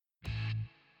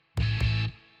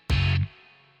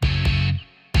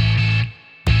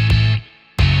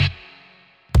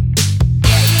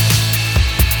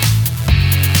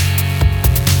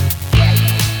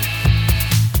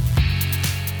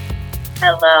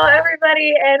Hello,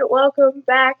 everybody, and welcome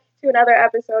back to another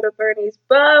episode of Bernie's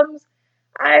Bums.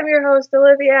 I'm your host,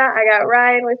 Olivia. I got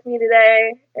Ryan with me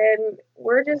today, and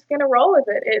we're just going to roll with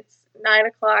it. It's 9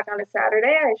 o'clock on a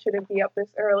Saturday. I shouldn't be up this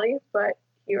early, but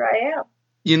here I am.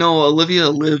 You know,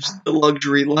 Olivia lives the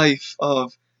luxury life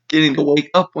of getting to wake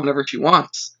up whenever she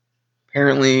wants.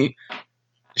 Apparently,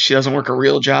 she doesn't work a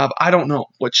real job. I don't know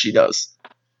what she does.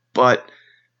 But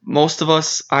most of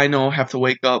us, I know, have to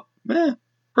wake up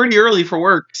pretty early for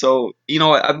work. So, you know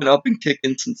what? I've been up and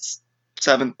kicking since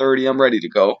 7:30. I'm ready to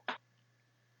go.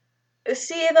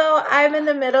 See, though, I'm in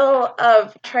the middle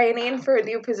of training for a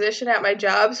new position at my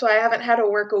job, so I haven't had to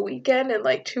work a weekend in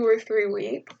like 2 or 3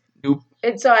 weeks.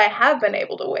 And so I have been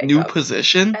able to wake up. New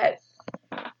position?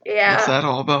 Yeah. What's that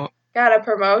all about? Got a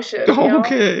promotion.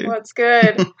 Okay. What's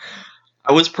good?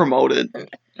 I was promoted. All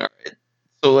right.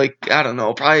 So, I don't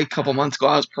know, probably a couple months ago,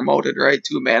 I was promoted, right,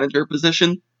 to a manager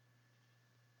position.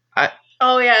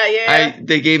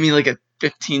 They gave me a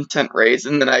 15-cent raise,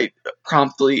 and then I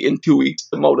promptly, in 2 weeks,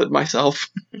 demoted myself.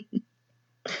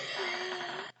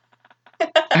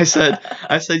 I said,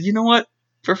 you know what?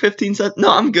 For 15 cents?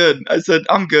 No, I'm good. I said,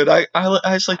 I'm good. I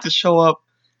just like to show up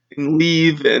and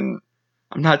leave, and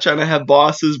I'm not trying to have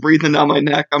bosses breathing down my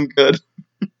neck. I'm good.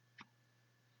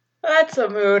 That's a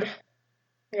mood.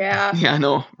 Yeah. Yeah, I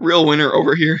know. Real winner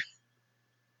over here.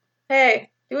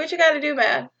 Hey, do what you gotta do,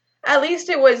 man. At least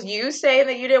it was you saying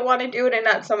that you didn't want to do it and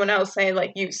not someone else saying,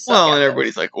 you suck. Well, and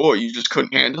everybody's like, oh, you just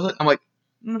couldn't handle it? I'm like,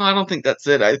 no, I don't think that's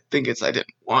it. I think it's I didn't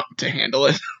want to handle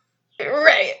it.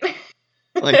 Right.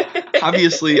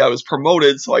 Obviously, I was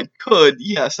promoted, so I could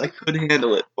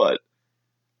handle it, but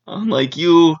unlike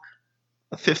you,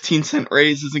 a 15-cent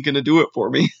raise isn't going to do it for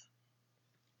me.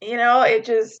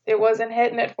 It wasn't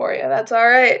hitting it for you. That's all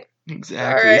right.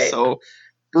 Exactly. All right. So,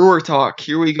 Brewer talk.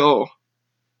 Here we go.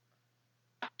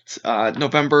 It's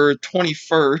November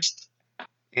 21st,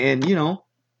 and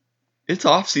it's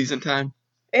off-season time.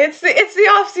 It's the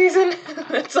off-season.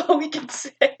 That's all we can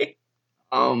say.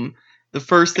 The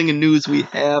first thing in news we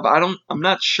have, I'm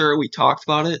not sure we talked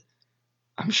about it.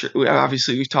 I'm sure,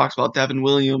 obviously, we talked about Devin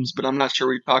Williams, but I'm not sure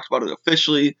we talked about it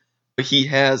officially. But he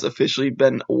has officially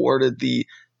been awarded the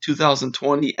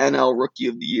 2020 NL Rookie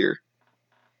of the Year.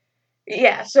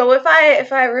 Yeah, so if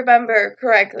I remember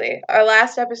correctly, our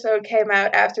last episode came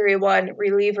out after he won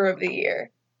Reliever of the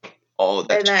Year. Oh,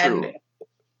 that's true.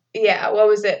 Yeah, what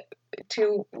was it?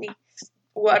 2 weeks?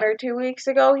 1 or 2 weeks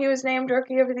ago he was named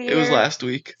Rookie of the Year? It was last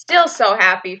week. Still so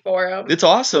happy for him. It's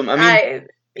awesome. I mean,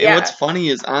 and what's funny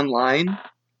is online,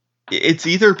 it's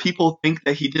either people think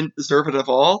that he didn't deserve it at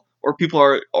all, or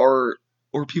people or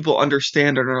people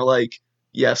understand it and are like,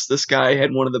 yes, this guy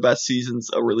had one of the best seasons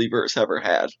a reliever has ever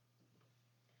had.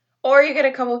 Or you get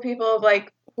a couple of people of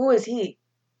who is he?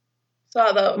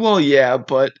 Saw those. Well, yeah,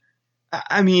 but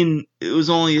I mean, it was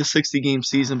only a 60-game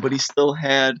season, but he still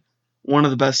had one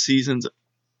of the best seasons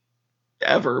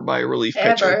ever by a relief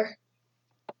pitcher.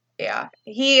 Yeah.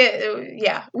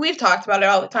 We've talked about it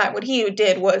all the time. What he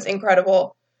did was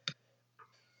incredible.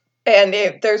 And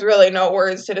there's really no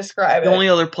words to describe it. The only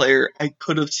other player I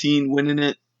could have seen winning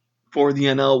it for the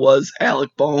NL was Alec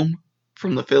Bohm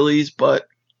from the Phillies, but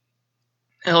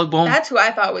Alec Bohm... That's who I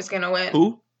thought was going to win.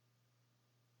 Who?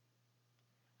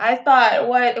 I thought,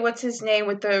 what's his name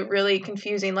with the really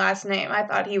confusing last name? I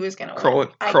thought he was going to win.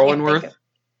 Cronenworth?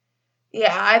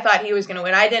 Yeah, I thought he was going to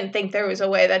win. I didn't think there was a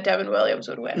way that Devin Williams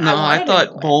would win. No, I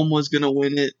thought Bohm was going to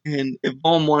win it, and if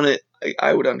Bohm won it,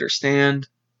 I would understand.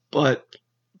 But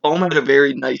Bohm had a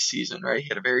very nice season, right? He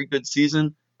had a very good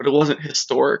season, but it wasn't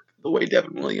historic the way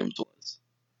Devin Williams was.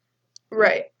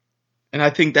 Right. And I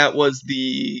think that was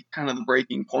the kind of the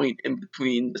breaking point in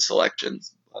between the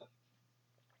selections.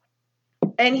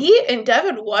 And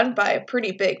Devin won by a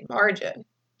pretty big margin.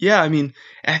 Yeah, I mean,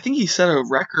 I think he set a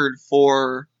record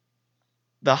for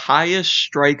the highest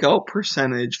strikeout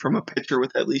percentage from a pitcher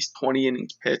with at least 20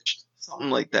 innings pitched.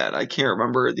 Something like that. I can't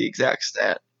remember the exact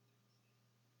stat.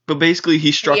 But basically,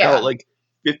 he struck out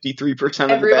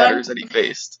 53% of the batters that he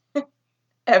faced.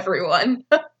 Everyone.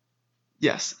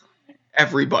 Yes.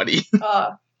 Everybody.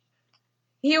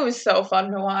 He was so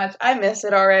fun to watch. I miss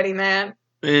it already, man.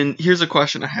 And here's a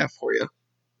question I have for you.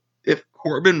 If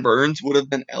Corbin Burns would have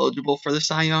been eligible for the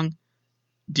Cy Young,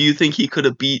 do you think he could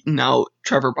have beaten out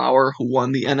Trevor Bauer, who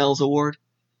won the NL's award?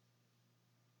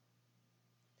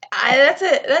 That's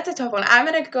a tough one. I'm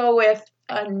going to go with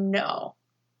a no.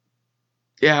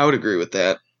 Yeah, I would agree with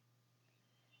that.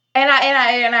 And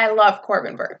I love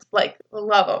Corbin Burns.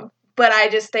 Love him. But I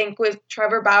just think with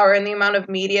Trevor Bauer and the amount of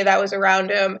media that was around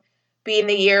him, being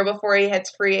the year before he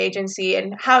hits free agency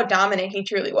and how dominant he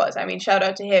truly was. I mean, shout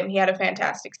out to him. He had a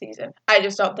fantastic season. I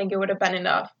just don't think it would have been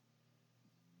enough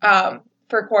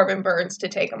for Corbin Burnes to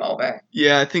take him over.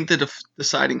 Yeah, I think the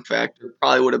deciding factor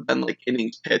probably would have been like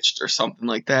innings pitched or something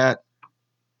like that.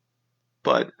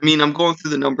 But, I mean, I'm going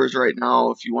through the numbers right now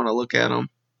if you want to look at them.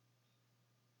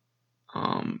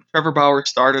 Trevor Bauer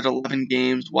started 11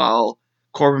 games while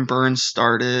Corbin Burnes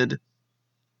started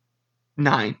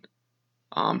 9.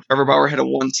 Trevor Bauer had a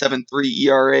 1.73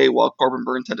 ERA while Corbin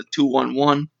Burnes had a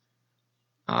 2.11.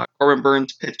 Corbin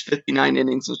Burnes pitched 59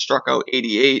 innings and struck out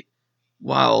 88,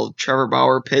 while Trevor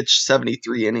Bauer pitched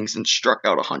 73 innings and struck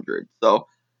out 100. So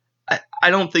I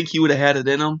don't think he would have had it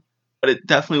in him, but it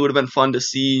definitely would have been fun to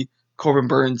see Corbin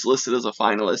Burnes listed as a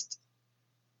finalist.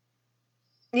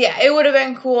 Yeah, it would have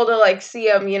been cool to, like, see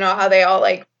him, you know, how they all,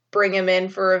 like, bring him in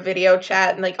for a video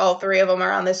chat and, like, all three of them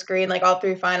are on the screen, like, all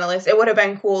three finalists. It would have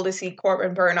been cool to see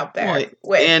Corbin Burnes up there.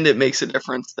 And it makes a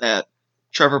difference that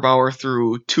Trevor Bauer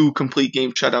threw 2 complete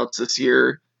game shutouts this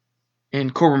year,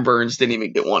 and Corbin Burnes didn't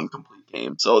even get 1 complete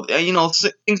game. So, you know,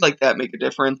 things like that make a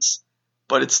difference,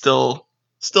 but it's still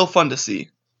fun to see.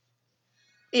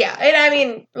 Yeah, and I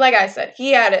mean, like I said,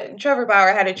 Trevor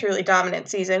Bauer had a truly dominant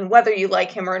season, whether you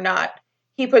like him or not.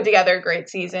 He put together a great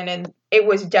season, and it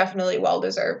was definitely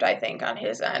well-deserved, I think, on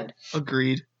his end.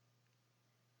 Agreed.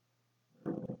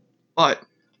 But,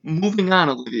 moving on,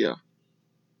 Olivia.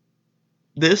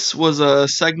 This was a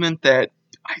segment that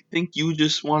I think you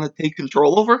just want to take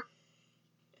control over.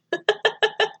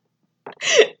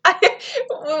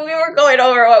 When we were going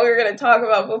over what we were going to talk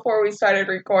about before we started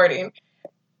recording,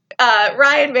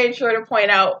 Ryan made sure to point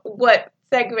out what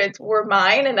segments were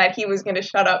mine and that he was going to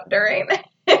shut up during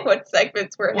what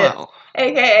segments were his.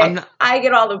 AKA, I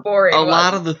get all the boring ones. A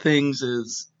lot of the things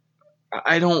is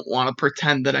I don't want to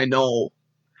pretend that I know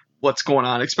what's going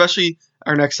on, especially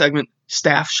our next segment,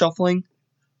 staff shuffling.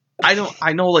 I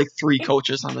know like 3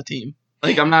 coaches on the team.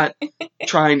 Like, I'm not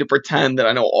trying to pretend that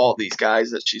I know all these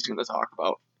guys that she's going to talk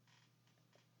about.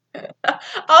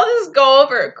 I'll just go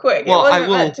over it quick. Well, it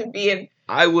wasn't meant to be in...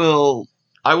 I will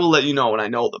let you know when I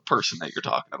know the person that you're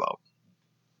talking about.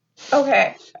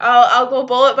 Okay. I'll go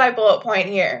bullet by bullet point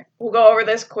here. We'll go over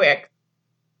this quick.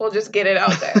 We'll just get it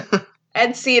out there.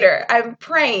 Ed Cedar. I'm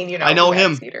praying you know I know who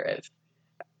him. Ed Cedar is.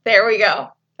 There we go.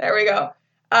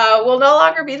 Will no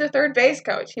longer be the third base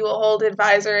coach. He will hold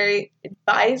advisory.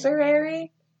 That's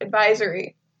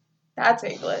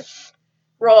English.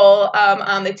 Role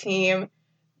on the team.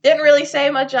 Didn't really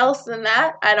say much else than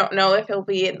that. I don't know if he'll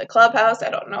be in the clubhouse. I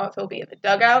don't know if he'll be in the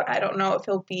dugout. I don't know if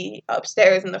he'll be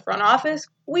upstairs in the front office.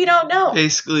 We don't know.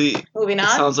 Basically, moving on.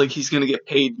 It sounds like he's going to get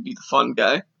paid to be the fun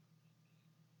guy.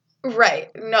 Right.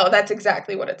 No, that's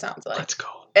exactly what it sounds like. Let's go.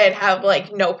 And have,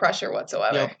 like, no pressure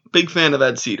whatsoever. Yep. Big fan of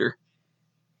Ed Cedar.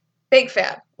 Big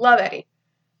fan. Love Eddie.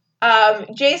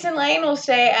 Jason Lane will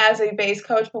stay as a base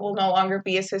coach, but will no longer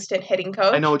be assistant hitting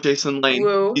coach. I know Jason Lane.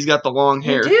 Woo. He's got the long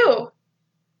hair. You do?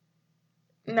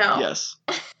 No. Yes.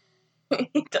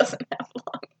 He doesn't have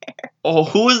long hair. Oh,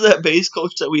 who was that base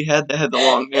coach that we had that had the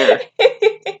long hair?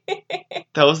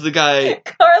 That was the guy.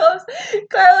 Carlos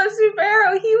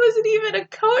Subero. He wasn't even a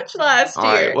coach last year.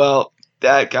 All right, well,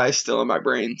 that guy's still in my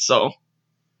brain, so.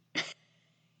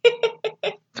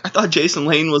 I thought Jason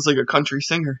Lane was like a country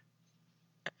singer.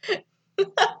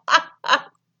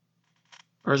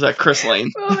 Or is that Chris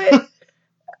Lane?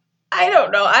 I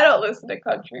don't know. I don't listen to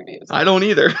country music. I don't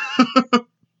either.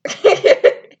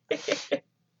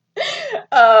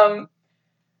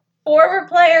 Former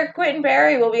player Quentin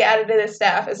Berry will be added to the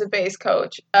staff as a base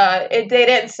coach. They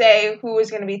didn't say who was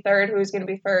going to be third, who was going to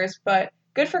be first, but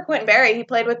good for Quentin Berry. He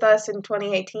played with us in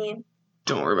 2018.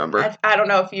 Don't remember. I don't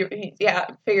know if figured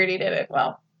he did it.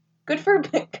 Well, good for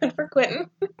Quentin.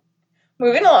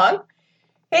 Moving along.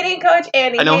 Hitting coach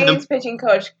Andy Haynes, pitching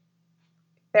coach.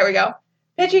 There we go.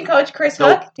 Pitching coach Chris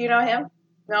Hook. Do you know him?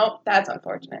 No, that's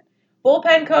unfortunate.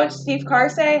 Bullpen coach Steve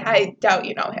Carsey. I doubt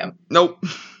you know him. Nope.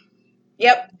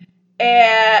 Yep.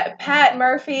 And Pat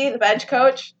Murphy, the bench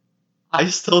coach. I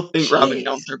still think Robin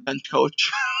Young's their bench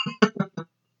coach.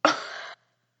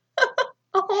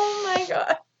 Oh my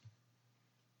god.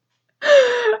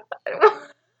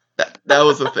 That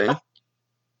was a thing.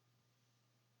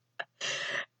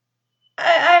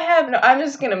 I'm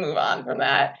just going to move on from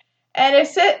that. And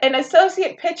an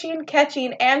associate pitching,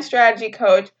 catching, and strategy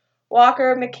coach,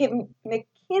 Walker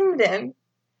McKinnon,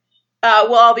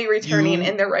 will all be returning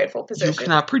in their rightful position. You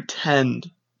cannot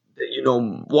pretend that you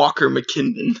know Walker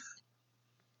McKinnon.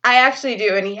 I actually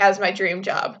do, and he has my dream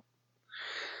job.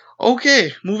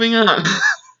 Okay, moving on.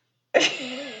 This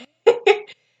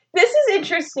is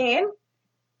interesting.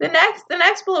 The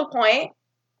next bullet point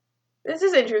This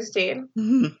is interesting.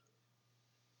 Mm-hmm.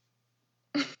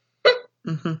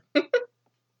 Mm-hmm.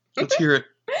 Let's hear it.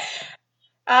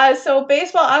 So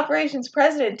baseball operations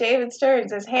president David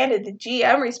Stearns has handed the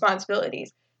GM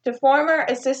responsibilities to former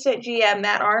assistant GM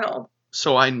Matt Arnold.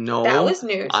 So that was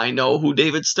news. I know who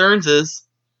David Stearns is.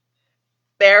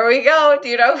 There we go. Do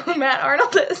you know who Matt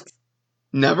Arnold is?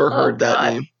 Never heard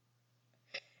that name.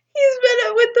 He's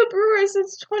been with the Brewers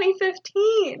since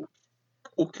 2015.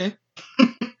 Okay.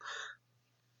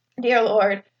 Dear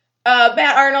Lord.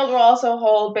 Matt Arnold will also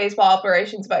hold baseball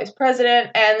operations vice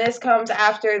president, and this comes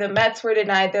after the Mets were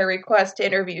denied their request to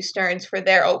interview Stearns for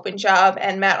their open job,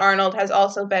 and Matt Arnold has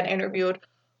also been interviewed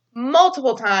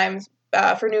multiple times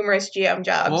for numerous GM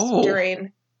jobs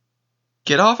during...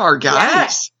 Get off our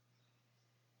guys.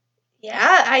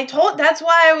 Yeah, that's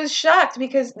why I was shocked,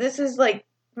 because this is like,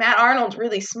 Matt Arnold's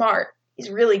really smart. He's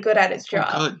really good at his job.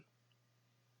 Oh, good.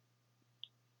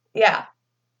 Yeah.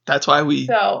 That's why we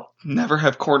never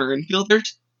have corner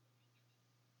infielders?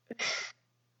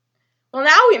 Well,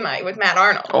 now we might with Matt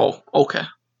Arnold. Oh, okay.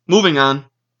 Moving on.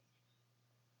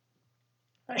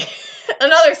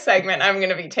 Another segment I'm going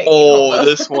to be taking. Oh,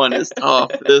 this one is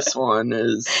tough. This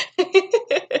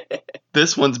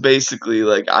one's basically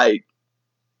like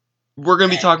we're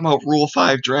going to be talking about Rule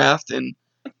 5 draft, and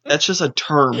that's just a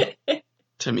term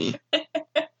to me.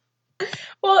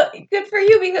 Well, good for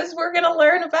you, because we're going to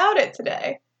learn about it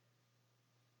today.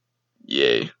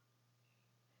 Yay.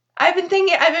 I've been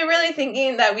really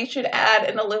thinking that we should add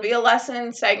an Olivia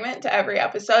lesson segment to every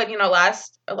episode. You know,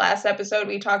 last episode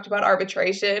we talked about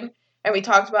arbitration, and we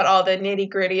talked about all the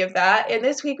nitty-gritty of that. And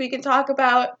this week we can talk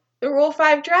about the Rule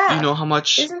 5 draft. You know how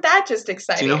much... Isn't that just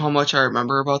exciting? Do you know how much I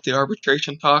remember about the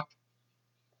arbitration talk?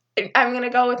 I'm going to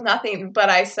go with nothing, but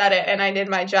I said it, and I did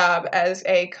my job as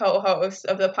a co-host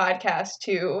of the podcast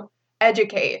to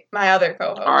educate my other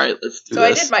co-host. All right, let's do this. So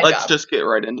I did my job. Let's just get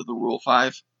right into the Rule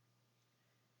 5.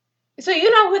 So you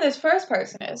know who this first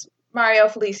person is, Mario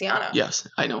Feliciano. Yes,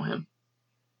 I know him.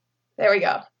 There we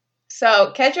go.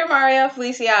 So catcher Mario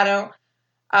Feliciano,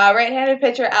 right-handed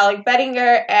pitcher Alec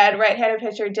Bettinger, and right-handed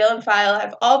pitcher Dylan File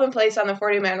have all been placed on the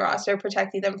 40-man roster,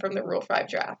 protecting them from the Rule 5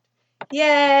 draft.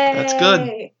 Yay! That's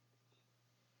good.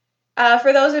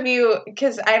 For those of you,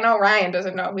 because I know Ryan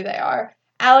doesn't know who they are,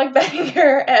 Alec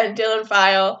Bettinger and Dylan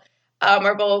File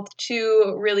are both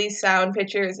two really sound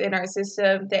pitchers in our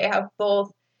system.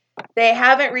 They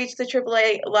haven't reached the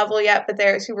AAA level yet, but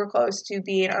they're super close to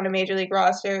being on a major league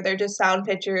roster. They're just sound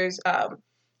pitchers,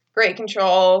 great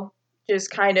control,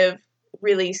 just kind of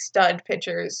really stud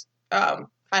pitchers, kind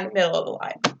of middle of the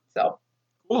line. So,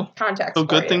 cool. Context. So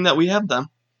good thing that we have them.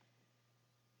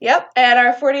 Yep, and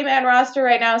our 40-man roster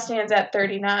right now stands at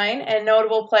 39, and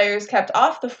notable players kept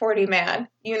off the 40-man.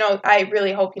 You know, I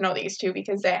really hope you know these two,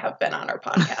 because they have been on our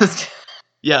podcast.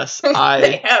 Yes,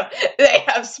 they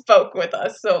have spoke with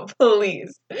us, so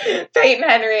please. Peyton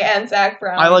Henry and Zach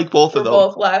Brown. I like both of them.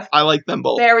 Both left. I like them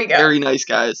both. There we go. Very nice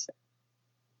guys.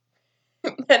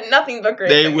 Nothing but great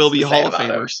They things will be to Hall of say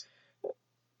about Famers.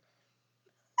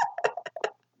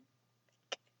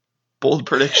 Bold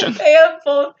prediction. They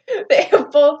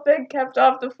have both been kept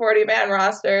off the 40-man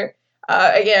roster.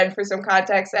 Again, for some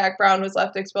context, Zach Brown was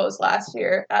left exposed last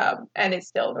year, and is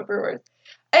still the Brewers.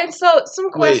 And so, some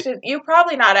questions. You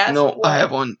probably not asked. No, I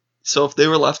have one. So if they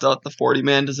were left out the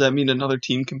 40-man, does that mean another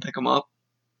team can pick them up?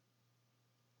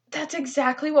 That's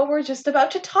exactly what we're just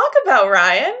about to talk about,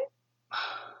 Ryan.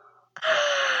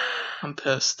 I'm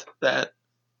pissed that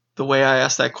the way I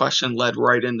asked that question led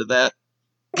right into that.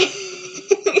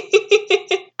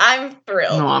 I'm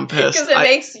thrilled. No, I'm pissed.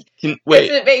 Because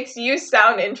it makes you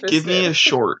sound interested. Give me a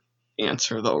short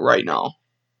answer, though, right now.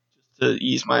 Just to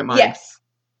ease my mind. Yes.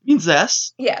 Means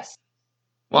yes? Yes.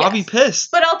 Well, yes. I'll be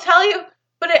pissed. But I'll tell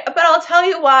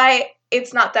you why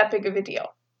it's not that big of a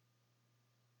deal.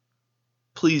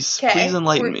 Please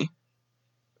enlighten me.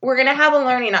 We're going to have a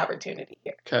learning opportunity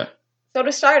here. Okay. So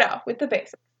to start off with the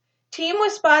basics. Team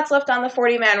with spots left on the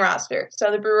 40-man roster,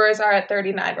 so the Brewers are at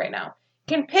 39 right now,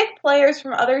 can pick players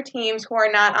from other teams who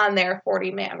are not on their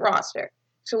 40-man roster.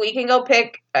 So we can go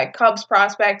pick a Cubs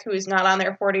prospect who is not on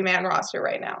their 40-man roster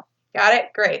right now. Got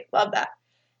it? Great. Love that.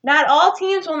 Not all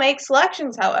teams will make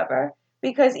selections, however,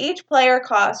 because each player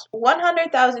costs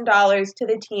 $100,000 to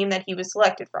the team that he was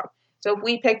selected from. So if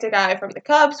we picked a guy from the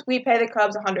Cubs, we pay the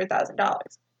Cubs $100,000.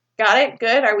 Got it?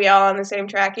 Good? Are we all on the same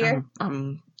track here?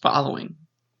 I'm following.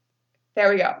 There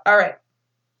we go. All right.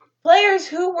 Players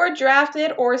who were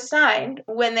drafted or signed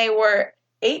when they were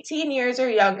 18 years or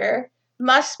younger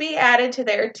must be added to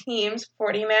their team's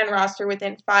 40-man roster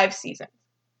within 5 seasons.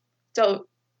 So,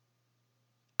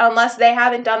 unless they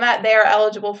haven't done that, they are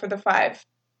eligible for the 5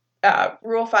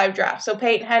 Rule 5 draft. So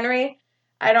Peyton Henry,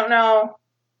 I don't know.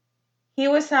 He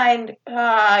was signed,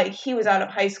 he was out of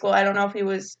high school. I don't know if he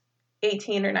was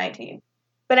 18 or 19.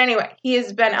 But anyway, he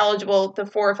has been eligible. The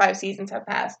 4 or 5 seasons have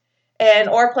passed. And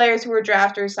or players who were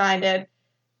drafted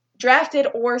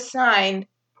or signed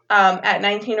at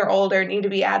 19 or older need to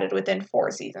be added within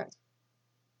 4 seasons.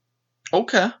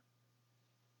 Okay.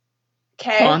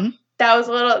 Fun. That was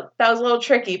a little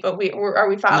tricky, but are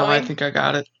we following? No, I think I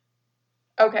got it.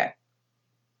 Okay.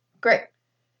 Great.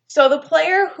 So the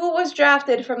player who was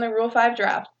drafted from the Rule 5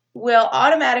 draft will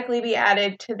automatically be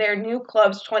added to their new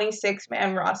club's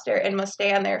 26-man roster and must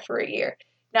stay on there for a year.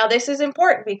 Now, this is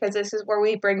important because this is where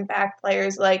we bring back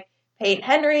players like Peyton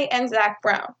Henry and Zach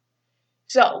Brown.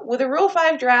 So, with the Rule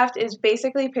 5 draft is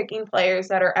basically picking players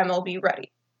that are MLB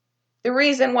ready. The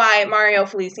reason why Mario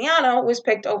Feliciano was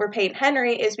picked over Peyton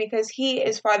Henry is because he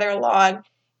is farther along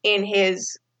in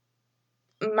his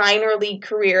minor league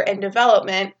career and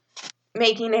development,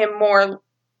 making him more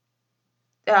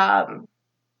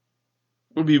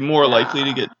would be more likely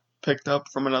to get picked up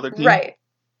from another team.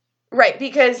 Right,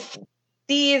 because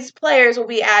these players will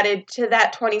be added to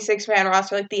that 26-man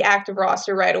roster, like the active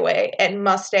roster right away, and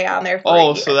must stay on there for a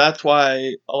year. So that's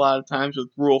why a lot of times with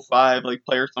Rule 5, like,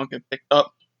 players don't get picked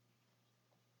up.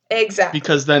 Exactly.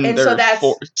 Because then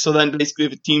so then basically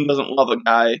if a team doesn't love a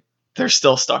guy, they're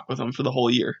still stuck with him for the whole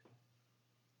year.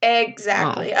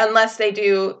 Exactly. Oh. Unless they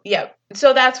do,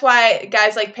 So that's why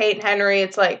guys like Peyton Henry,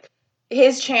 it's like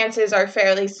his chances are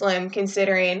fairly slim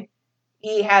considering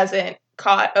he hasn't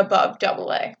caught above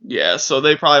AA. Yeah, so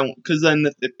they probably won't, because then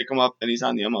if they pick him up, then he's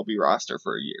on the MLB roster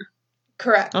for a year.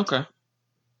 Correct. Okay.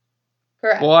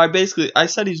 Correct. Well, I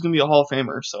said he's going to be a Hall of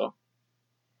Famer, so.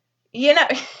 You know.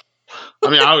 I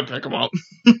mean, I would pick him up.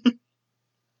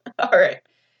 All right.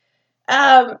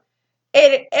 And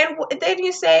then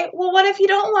you say, well, what if you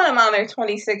don't want them on their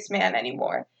 26-man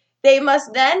anymore? They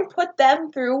must then put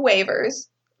them through waivers,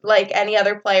 like any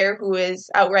other player who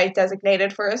is outright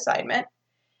designated for assignment.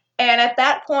 And at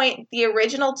that point, the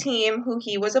original team who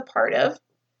he was a part of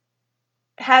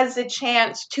has the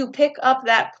chance to pick up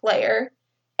that player.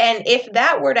 And if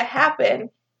that were to happen,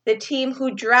 the team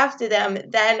who drafted them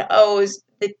then owes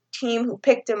the team who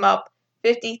picked him up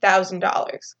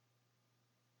 $50,000.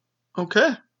 Okay.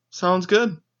 Sounds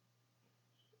good.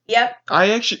 Yep.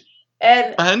 I understood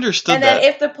and that. Then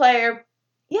if the player,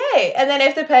 and then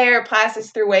if the player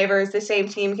passes through waivers, the same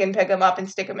team can pick him up and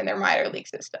stick him in their minor league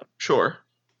system. Sure.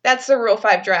 That's the Rule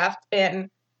 5 draft in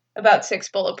about 6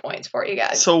 bullet points for you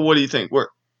guys. So what do you think?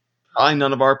 Probably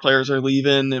none of our players are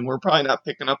leaving, and we're probably not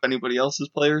picking up anybody else's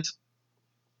players.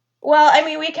 Well, I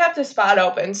mean, we kept a spot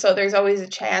open, so there's always a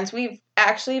chance. We've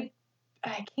actually,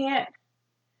 I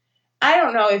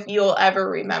don't know if you'll ever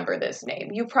remember this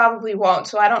name. You probably won't,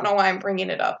 so I don't know why I'm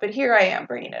bringing it up. But here I am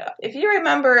bringing it up. If you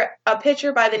remember a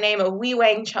pitcher by the name of Wei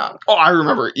Wang Chung. Oh, I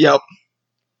remember it. Yep.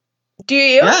 Do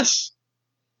you? Yes.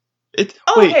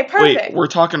 Okay, perfect. Wait, we're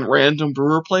talking random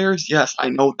Brewer players? Yes, I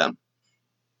know them.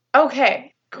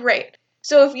 Okay, great.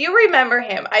 So if you remember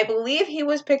him, I believe he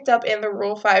was picked up in the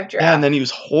Rule 5 draft. Yeah, and then he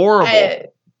was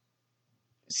horrible.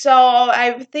 So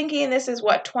I'm thinking this is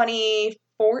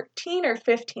 2014 or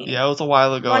 15? Yeah, it was a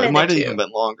while ago. It might have even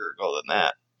been longer ago than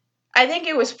that. I think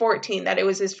it was 14 that it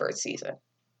was his first season.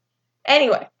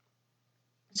 Anyway,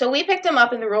 so we picked him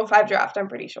up in the Rule 5 draft, I'm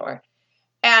pretty sure.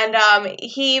 And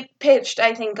he pitched,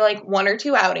 I think, like 1 or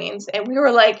 2 outings. And we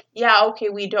were like, yeah, okay,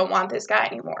 we don't want this guy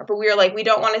anymore. But we were like, we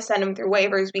don't want to send him through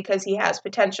waivers because he has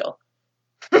potential.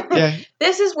 Yeah.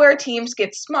 This is where teams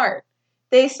get smart.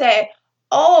 They say,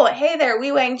 oh, hey there,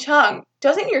 Wei Wang Chung.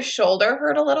 Doesn't your shoulder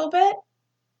hurt a little bit?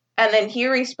 And then he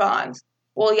responds,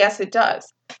 well, yes, it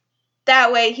does.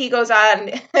 That way he goes on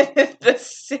the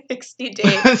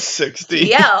 60-day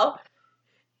 60. DL.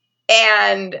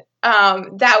 And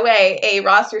that way a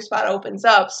roster spot opens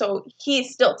up. So he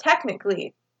still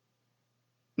technically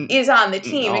is on the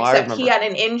team, except he had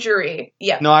an injury.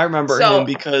 Yeah. No, I remember him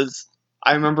because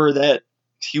I remember that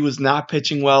he was not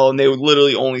pitching well, and they would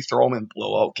literally only throw him in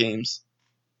blowout games.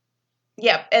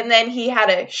 Yep. And then he had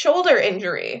a shoulder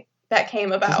injury that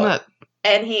came about,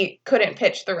 and he couldn't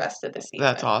pitch the rest of the season.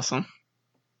 That's awesome.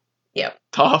 Yep.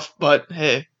 Tough, but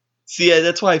hey. See,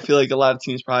 that's why I feel like a lot of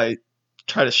teams probably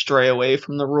try to stray away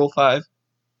from the Rule 5.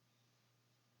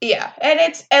 Yeah, and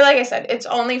like I said, it's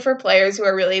only for players who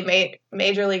are really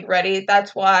major league ready.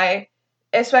 That's why,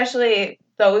 especially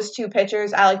those 2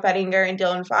 pitchers, Alec Bettinger and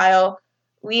Dylan File,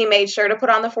 we made sure to put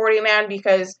on the 40-man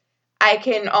because I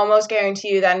can almost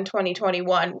guarantee you that in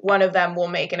 2021, one of them will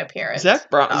make an appearance Zach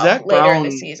Brown, later in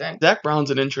the season. Zach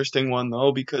Brown's an interesting one,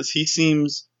 though, because he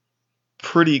seems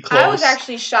pretty close. I was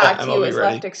actually shocked he MLB was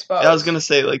ready. left exposed. Yeah, I was going to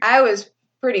say, like, I was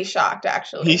pretty shocked,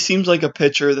 actually. he seems like a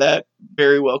pitcher that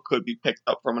very well could be picked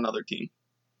up from another team.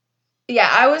 Yeah,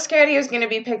 I was scared he was going to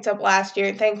be picked up last year,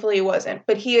 and thankfully he wasn't.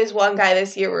 But he is one guy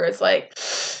this year where it's like,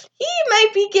 he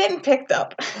might be getting picked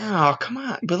up. Oh, come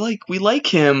on. But, like, we like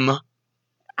him.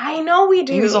 I know we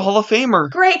do. He was a Hall of Famer.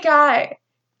 Great guy.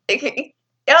 Yep.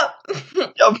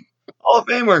 Yep. Hall of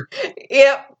Famer.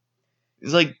 Yep.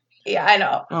 He's like, yeah, I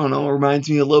know. I don't know, reminds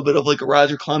me a little bit of like a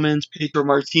Roger Clemens, Pedro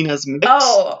Martinez mix.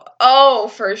 Oh,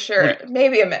 for sure.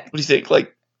 Maybe a mix. What do you think?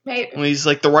 Like, maybe. When he's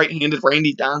like the right-handed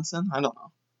Randy Johnson? I don't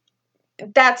know.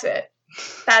 That's it.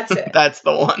 That's it. That's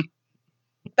the one.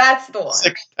 That's the one.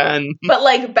 6'10". But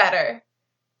like better.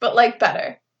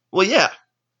 Well, yeah.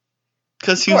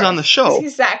 Because he was on the show.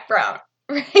 He's Zach Brown,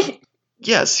 right?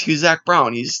 Yes, he's Zach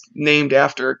Brown. He's named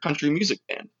after a country music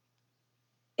band.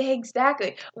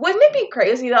 Exactly. Wouldn't it be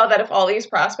crazy, though, that if all these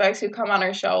prospects who come on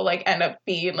our show, like, end up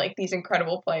being, like, these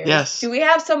incredible players? Yes. Do we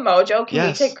have some mojo? Can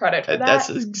we take credit for that? That's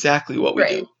exactly what we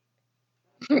do.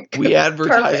 Great. We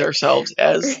advertise Perfect. ourselves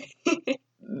as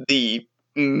the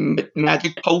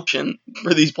magic potion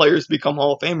for these players to become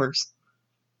Hall of Famers.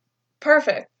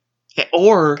 Perfect.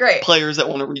 Or Great. players that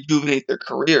want to rejuvenate their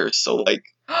careers. So, like,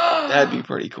 that'd be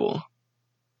pretty cool.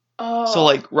 Oh. So,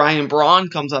 like, Ryan Braun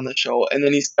comes on the show, and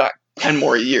then he's got 10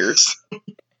 more years.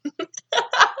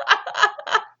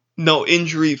 No,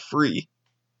 injury-free.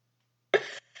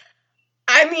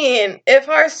 I mean, if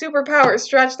our superpowers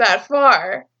stretch that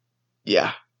far.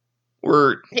 Yeah.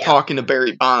 We're talking to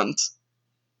Barry Bonds.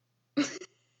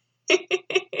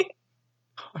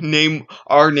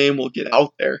 Our name will get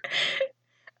out there.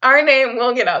 Our name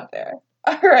will get out there.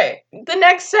 All right. The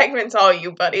next segment's all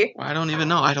you, buddy. I don't even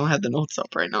know. I don't have the notes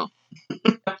up right now.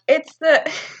 It's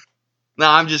the... No,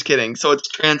 I'm just kidding. So it's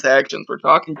transactions. We're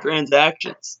talking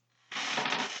transactions.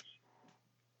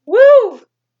 Woo!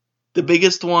 The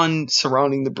biggest one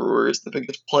surrounding the Brewers, the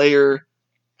biggest player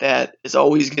that is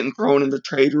always getting thrown into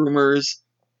trade rumors.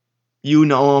 You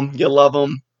know him. You love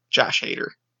him. Josh Hader.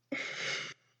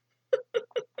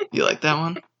 You like that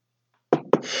one?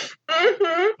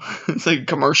 Mm-hmm. It's like a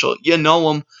commercial. You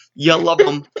know him. You love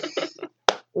him.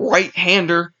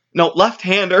 Right-hander. No,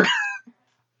 left-hander.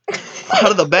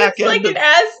 Out of the back it's end.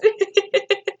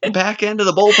 Like Back end of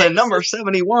the bullpen. Number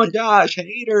 71, Josh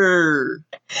Hader.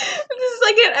 This is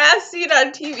like an ass seat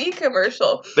on TV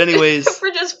commercial. But anyways. For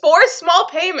just 4 small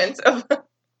payments of...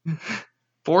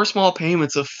 4 small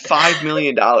payments of $5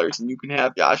 million, and you can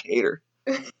have Josh Hader.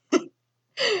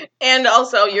 And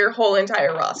also your whole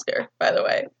entire roster, by the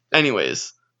way.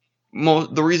 Anyways,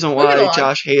 the reason why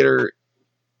Josh Hader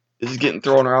is getting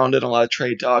thrown around in a lot of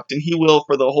trade talk, and he will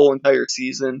for the whole entire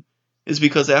season, is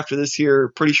because after this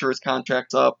year, pretty sure his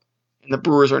contract's up, and the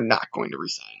Brewers are not going to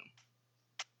re-sign him.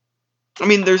 I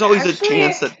mean, there's always a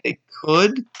chance that they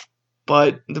could,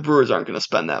 but the Brewers aren't going to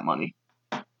spend that money.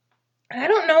 I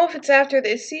don't know if it's after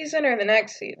this season or the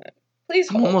next season. Please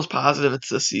hold. I'm almost positive it's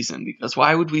this season, because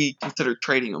why would we consider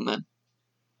trading him then?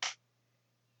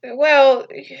 Well,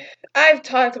 I've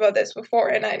talked about this before,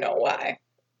 and I know why.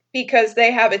 Because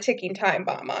they have a ticking time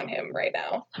bomb on him right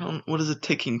now. What is a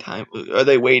ticking time? Are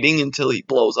they waiting until he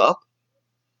blows up?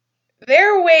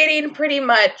 They're waiting pretty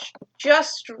much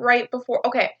just right before...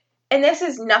 Okay, and this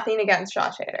is nothing against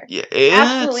Josh Hader. Yeah,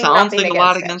 it sounds like a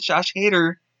lot against Josh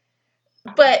Hader.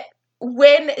 But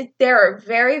when there are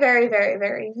very, very, very,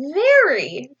 very,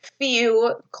 very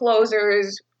few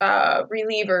closers,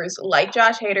 relievers like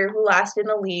Josh Hader who last in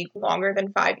the league longer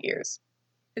than 5 years.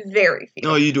 Very few.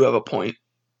 No, you do have a point.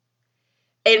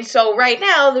 And so right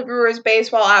now, the Brewers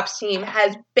baseball ops team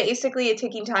has basically a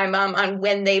ticking time bomb on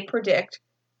when they predict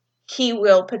he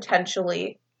will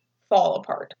potentially fall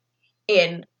apart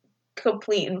in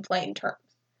complete and plain terms.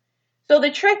 So the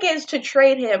trick is to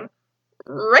trade him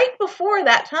right before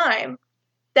that time.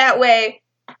 That way,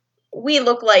 we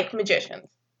look like magicians.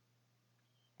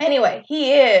 Anyway,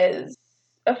 he is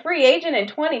a free agent in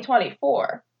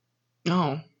 2024.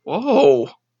 Oh, whoa.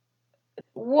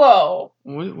 Whoa.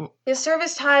 What? His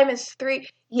service time is 3.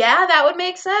 Yeah, that would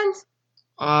make sense.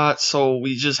 So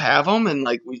we just have him and,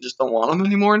 like, we just don't want him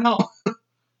anymore now?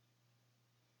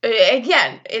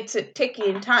 Again, it's a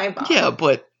ticking time bomb. Yeah,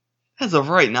 but as of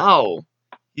right now,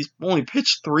 he's only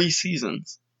pitched 3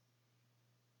 seasons.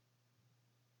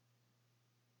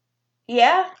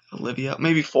 Yeah? Olivia,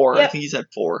 maybe 4. Yep. I think he's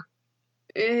at 4.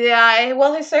 Yeah,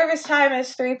 well, his service time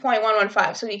is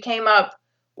 3.115, so he came up,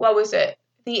 what was it,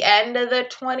 the end of the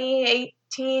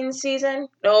 2018 season?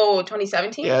 No,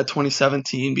 2017? Yeah,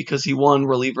 2017, because he won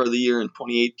Reliever of the Year in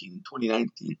 2018,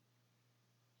 2019.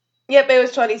 Yep, it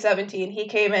was 2017. He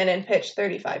came in and pitched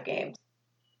 35 games.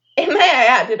 And may I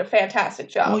add, did a fantastic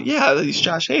job. Well, yeah, he's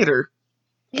Josh Hader.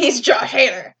 He's Josh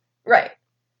Hader. Right.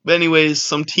 But anyways,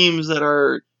 some teams that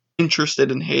are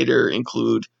interested in Hader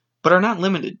include, but are not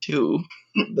limited to,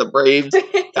 the Braves,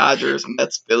 Dodgers,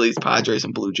 Mets, Phillies, Padres,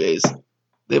 and Blue Jays.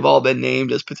 They've all been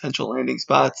named as potential landing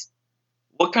spots.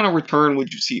 What kind of return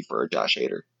would you see for Josh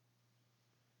Hader?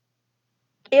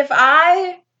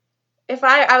 I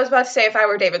was about to say if I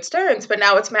were David Stearns, but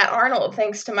now it's Matt Arnold,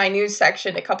 thanks to my news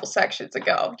section a couple sections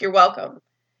ago. You're welcome.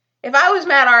 If I was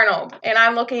Matt Arnold and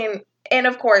I'm looking, and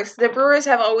of course, the Brewers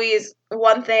have always,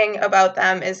 one thing about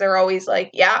them is they're always like,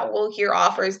 yeah, we'll hear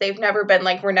offers. They've never been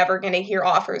like, we're never going to hear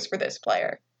offers for this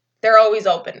player. They're always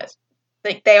open.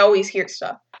 Like, they always hear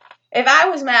stuff. If I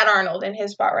was Matt Arnold in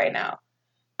his spot right now,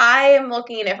 I am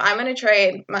looking, if I'm going to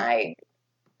trade my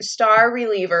star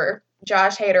reliever,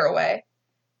 Josh Hader, away,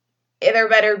 there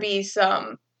better be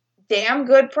some damn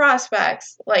good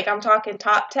prospects, like I'm talking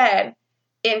top 10,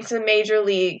 in some major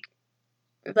league,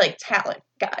 like, talent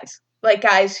guys. Like,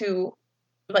 guys who,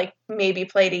 like, maybe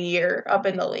played a year up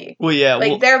in the league. Well, yeah.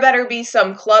 Like, there better be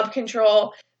some club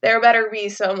control. There better be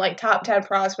some, like, top 10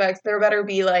 prospects. There better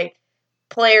be, like,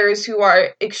 players who are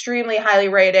extremely highly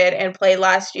rated and played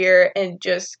last year and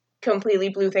just completely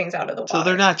blew things out of the water. So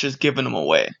they're not just giving them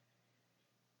away.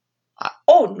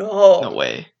 Oh, no. No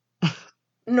way.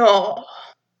 No.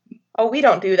 Oh, we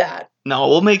don't do that. No,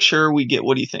 we'll make sure we get,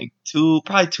 what do you think?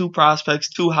 Probably two prospects,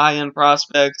 two high-end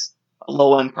prospects, a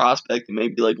low-end prospect, and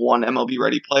maybe like one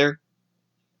MLB-ready player.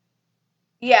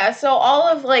 Yeah, so all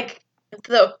of, like,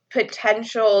 the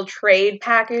potential trade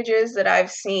packages that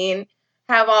I've seen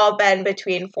have all been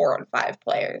between 4 and 5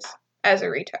 players as a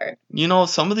return. You know,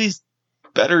 some of these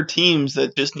better teams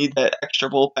that just need that extra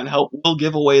bullpen help will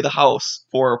give away the house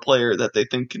for a player that they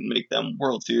think can make them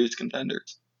World Series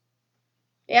contenders.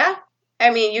 Yeah.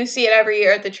 I mean, you see it every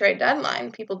year at the trade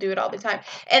deadline. People do it all the time.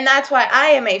 And that's why I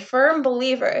am a firm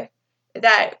believer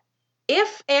that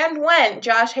if and when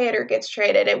Josh Hader gets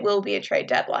traded, it will be a trade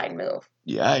deadline move.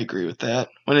 Yeah, I agree with that.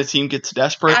 When a team gets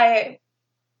desperate.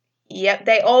 Yep,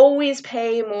 they always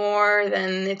pay more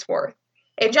than it's worth.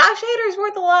 And Josh Hader's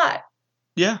worth a lot.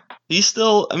 Yeah, he's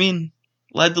still,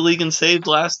 led the league in saves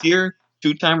last year,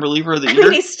 2-time reliever of the year.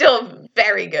 He's still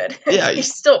very good. Yeah,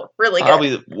 he's still really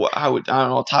good. Probably,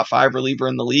 top 5 reliever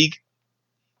in the league.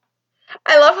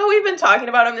 I love how we've been talking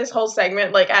about him this whole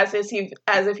segment, like as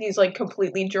if he's like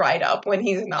completely dried up when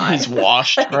he's not. He's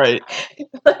washed, right?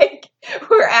 Like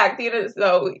we're acting as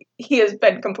though he has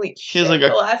been complete shit the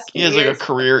last few years. He has like a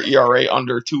career ERA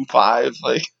under 2.5,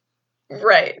 like.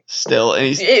 Right. Still, and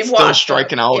he's still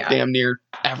striking out damn near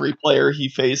every player he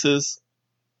faces.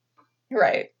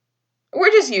 Right.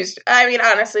 We're just used to,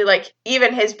 honestly, like,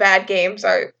 even his bad games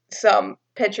are some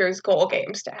pitcher's goal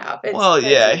games to have.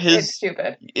 It's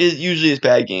stupid. Usually his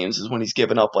bad games is when he's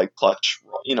giving up, like, clutch,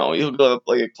 he'll give up,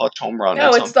 like, a clutch home run.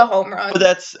 No, it's the home run. But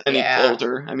that's any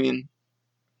closer,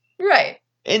 Right.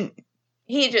 And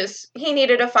he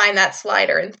needed to find that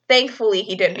slider, and thankfully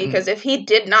he did, because if he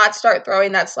did not start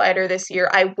throwing that slider this year,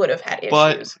 I would have had issues.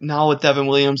 But now with Devin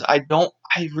Williams, I don't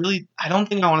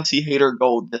think I want to see Hader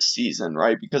go this season,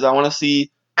 right? Because I want to see...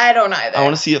 I don't either. I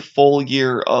want to see a full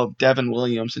year of Devin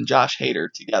Williams and Josh Hader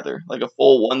together. Like a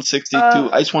full 162.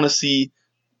 I just want to see...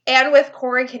 And with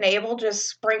Corey Knebel just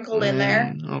sprinkled in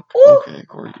there. Okay,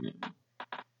 Corey.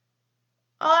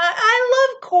 I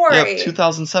love Corey. Yeah,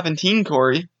 2017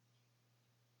 Corey.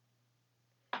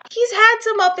 He's had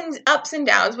some ups and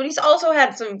downs, but he's also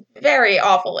had some very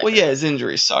awful injuries. Well, yeah, his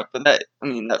injuries suck, but that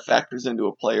factors into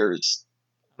a player's,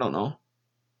 I don't know.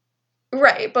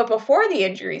 Right, but before the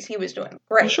injuries, he was doing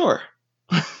great. Well, sure.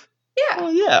 Yeah.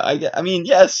 Well, yeah,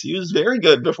 yes, he was very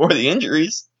good before the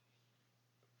injuries.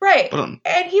 Right,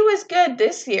 and he was good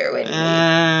this year. Good.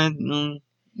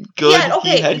 Yeah,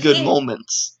 okay, he had good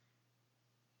moments.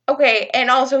 Okay, and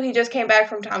also he just came back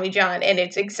from Tommy John, and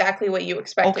it's exactly what you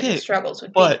expected his struggles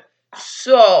would be.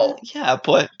 So, yeah,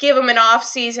 but give him an off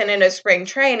season and a spring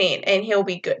training, and he'll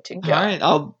be good to go. All right,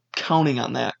 I'm counting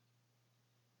on that.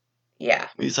 Yeah.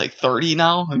 He's like 30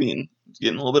 now. He's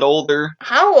getting a little bit older.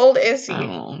 How old is he? I don't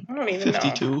know. I don't even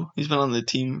 52. know. He's been on the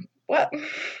team. What?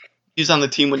 He was on the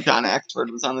team when John Axford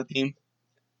was on the team.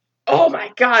 Oh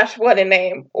my gosh, what a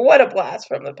name. What a blast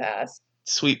from the past.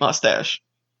 Sweet mustache.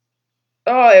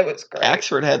 Oh, it was great.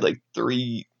 Axford had like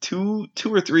two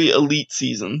or three elite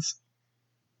seasons.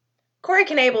 Corey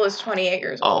Knebel is 28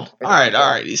 years old. All right.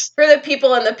 For the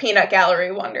people in the peanut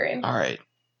gallery wondering. All right.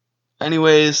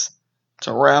 Anyways,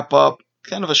 to wrap up,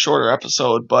 kind of a shorter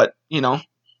episode, but, Whoa.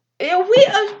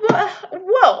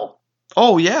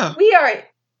 Oh, yeah. We are...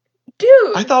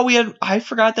 Dude. I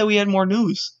forgot that we had more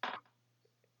news.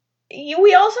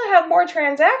 we also have more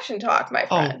transaction talk, my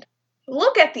friend.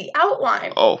 Look at the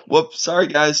outline. Oh, whoops. Sorry,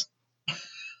 guys.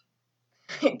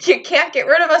 You can't get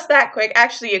rid of us that quick.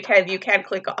 Actually, you can. You can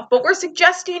click off. But we're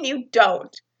suggesting you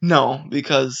don't. No,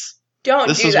 because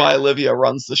this is why Olivia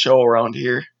runs the show around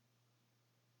here.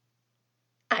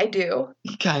 I do.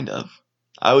 Kind of.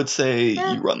 I would say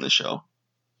you run the show.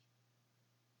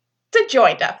 It's a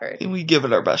joint effort. And we give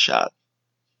it our best shot.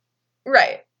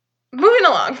 Right. Moving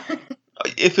along.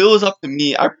 If it was up to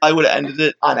me, I probably would have ended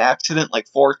it on accident like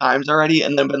 4 times already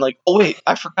and then been like, oh wait,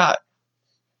 I forgot.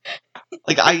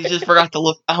 Like, I just forgot to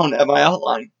look down at my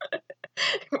outline.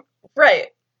 Right.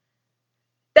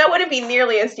 That wouldn't be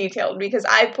nearly as detailed because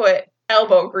I put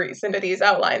elbow grease into these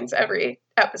outlines every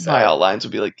episode. My outlines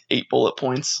would be like 8 bullet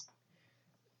points.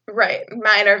 Right.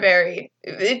 Mine are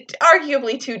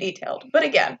arguably too detailed. But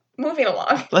again, moving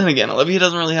along. Then again, Olivia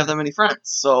doesn't really have that many friends,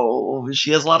 so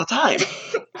she has a lot of time.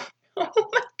 Oh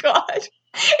my god.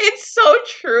 It's so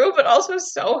true, but also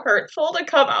so hurtful to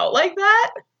come out like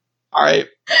that. All right.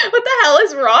 What the hell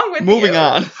is wrong with you? Moving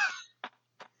on.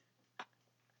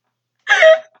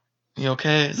 You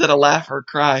okay? Is that a laugh or a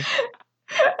cry?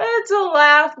 It's a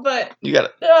laugh, but you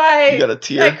got a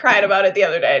tear. I cried about it the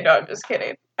other day. No, I'm just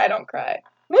kidding. I don't cry.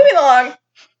 Moving along.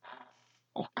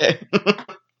 Okay.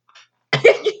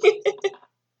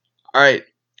 All right.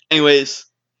 Anyways,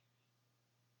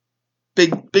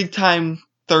 big time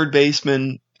third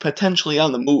baseman potentially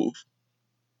on the move.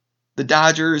 The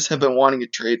Dodgers have been wanting to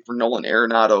trade for Nolan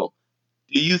Arenado.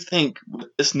 Do you think with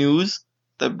this news,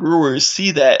 the Brewers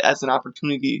see that as an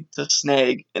opportunity to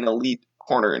snag an elite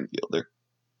corner infielder?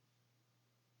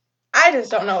 I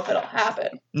just don't know if it'll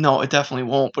happen. No, it definitely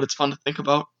won't, but it's fun to think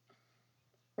about.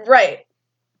 Right.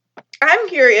 I'm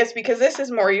curious because this is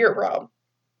more your realm.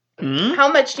 Mm-hmm.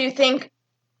 How much do you think?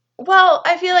 Well,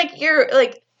 I feel like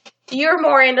you're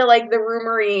more into like the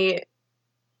rumory,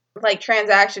 like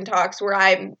transaction talks, where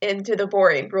I'm into the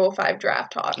boring Rule 5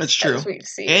 draft talks. That's true. As we've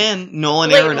seen. And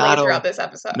Nolan Arenado throughout this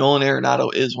episode. Nolan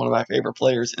Arenado is one of my favorite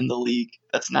players in the league.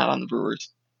 That's not on the Brewers.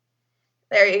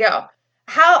 There you go.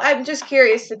 I'm just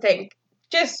curious to think,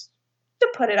 just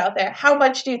to put it out there, how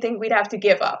much do you think we'd have to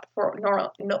give up for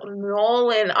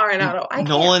Nolan Arenado?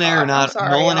 Nolan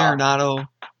Arenado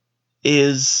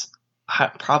is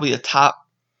probably a top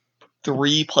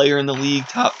 3 player in the league,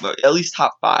 at least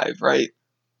top 5, right?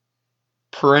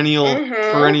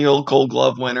 Perennial Gold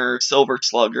Glove winner, Silver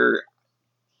Slugger.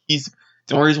 The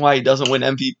only reason why he doesn't win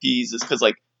MVPs is because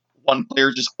like one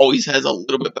player just always has a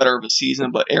little bit better of a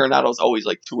season, but Arenado's always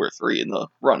like 2 or 3 in the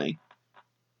running.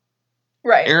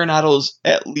 Right. Arenado's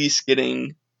at least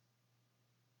getting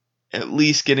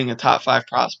a top 5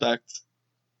 prospect.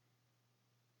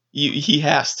 He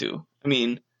has to. I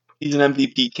mean, he's an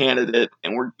MVP candidate,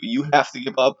 and you have to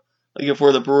give up. Like if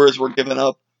we're the Brewers, we're giving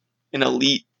up an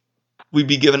elite. We'd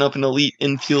be giving up an elite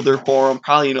infielder for him,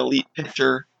 probably an elite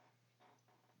pitcher,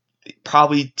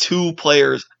 probably 2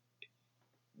 players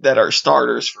that are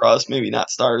starters for us. Maybe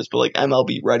not starters, but like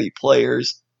MLB ready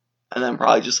players, and then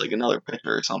probably just like another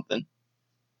pitcher or something.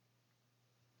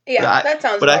 Yeah, that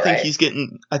sounds. But about I think right. he's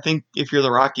getting. I think if you're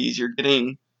the Rockies, you're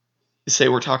getting. Say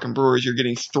we're talking Brewers, you're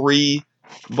getting 3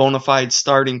 bona fide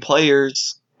starting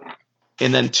players,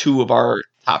 and then 2 of our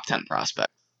top 10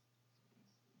 prospects.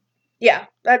 Yeah,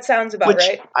 that sounds about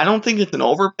right. I don't think it's an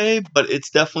overpay, but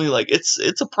it's definitely like it's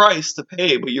a price to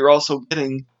pay. But you're also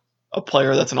getting a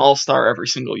player that's an all-star every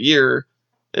single year,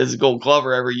 is a Gold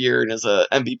Glover every year, and is a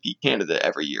MVP candidate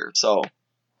every year. So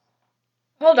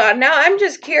hold on, now I'm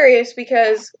just curious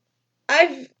because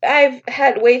I've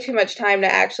had way too much time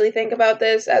to actually think about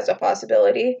this as a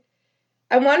possibility.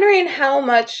 I'm wondering how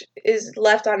much is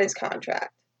left on his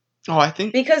contract. Oh, I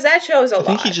think because that shows a lot. I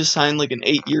think he just signed like an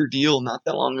 8-year deal not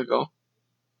that long ago,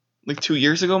 like 2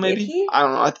 years ago, maybe. Did he? I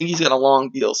don't know. I think he's got a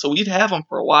long deal, so we'd have him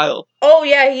for a while. Oh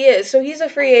yeah, he is. So he's a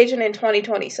free agent in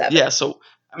 2027. Yeah. So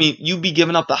I mean, you'd be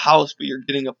giving up the house, but you're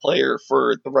getting a player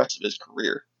for the rest of his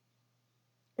career.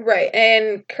 Right,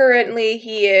 and currently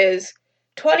he is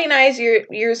 29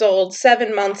 years old,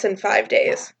 7 months and 5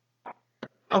 days.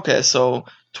 Okay, so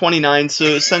 29. So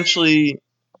essentially,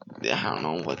 I don't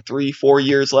know, 3-4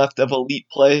 years left of elite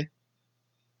play.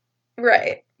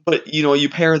 Right. But you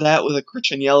pair that with a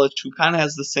Christian Yelich who kind of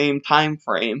has the same time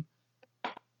frame.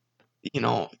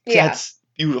 That's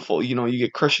beautiful. You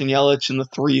get Christian Yelich in the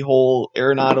 3-hole,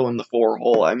 Arenado in the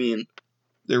 4-hole. I mean,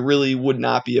 there really would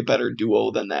not be a better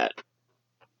duo than that.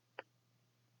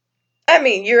 I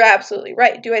mean, you're absolutely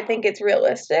right. Do I think it's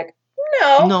realistic?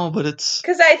 No. No, but it's...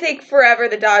 Because I think forever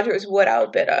the Dodgers would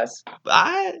outbid us.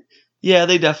 Yeah,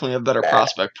 they definitely have a better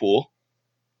prospect pool.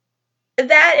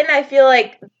 That, and I feel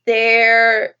like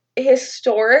their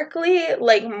historically,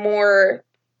 like, more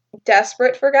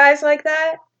desperate for guys like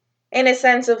that, in a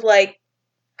sense of, like,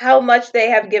 how much they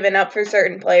have given up for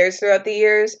certain players throughout the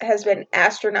years has been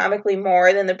astronomically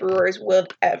more than the Brewers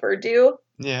would ever do.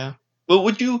 Yeah. But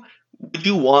would you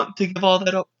want to give all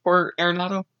that up for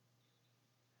Arenado?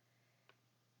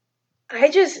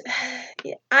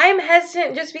 I'm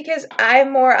hesitant just because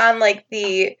I'm more on, like,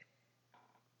 I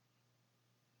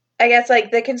guess,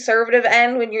 like, the conservative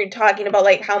end when you're talking about,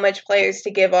 like, how much players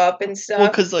to give up and stuff. Well,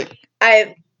 because, like,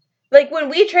 when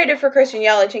we traded for Christian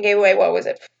Yelich and gave away, what was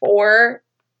it, 4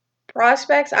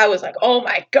 prospects, I was like, oh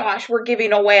my gosh, we're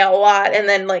giving away a lot. And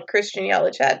then, like, Christian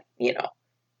Yelich had, yeah.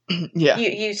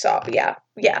 you saw, yeah.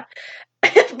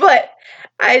 But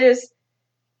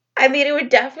it would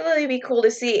definitely be cool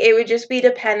to see. It would just be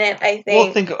dependent, I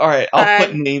think. Well, all right, I'll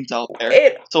put names out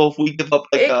there. So if we give up,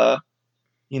 like,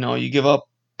 you give up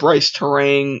Bryce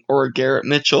Terang or Garrett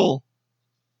Mitchell,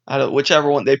 whichever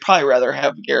one, they'd probably rather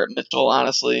have Garrett Mitchell,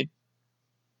 honestly.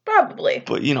 Probably.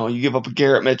 But, you give up a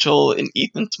Garrett Mitchell, an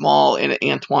Ethan Small, and an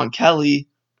Antoine Kelly,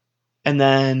 and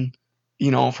then,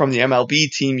 from the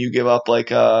MLB team, you give up,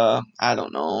 like, I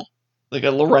don't know, like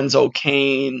a Lorenzo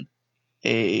Cain,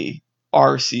 a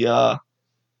Arcia,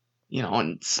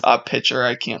 and a pitcher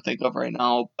I can't think of right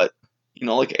now, but,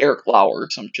 like Eric Lauer or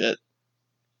some shit.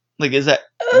 Like,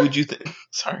 would you think,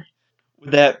 sorry,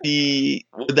 would that be,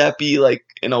 like,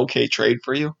 an okay trade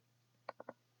for you?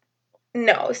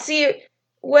 No. See,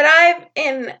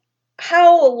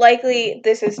 how likely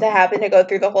this is to happen to go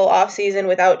through the whole offseason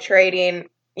without trading,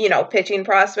 pitching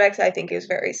prospects, I think is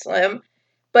very slim.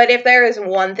 But if there is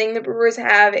one thing the Brewers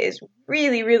have is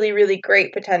really, really, really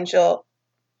great potential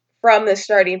from the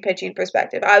starting pitching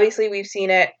perspective. Obviously, we've seen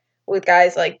it with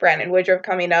guys like Brandon Woodruff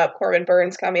coming up, Corbin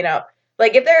Burns coming up.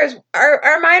 Like, if there's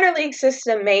our minor league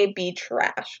system may be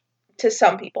trash to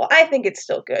some people. I think it's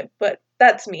still good, but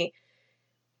that's me.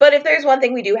 But if there's one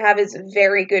thing we do have is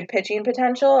very good pitching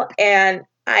potential, and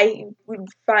I would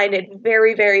find it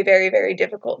very, very, very, very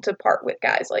difficult to part with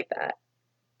guys like that.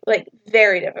 Like,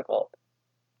 very difficult.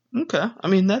 Okay. I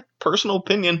mean, that's personal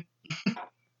opinion.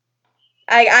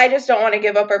 I just don't want to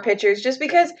give up our pitchers just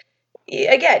because,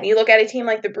 again, you look at a team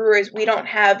like the Brewers, we don't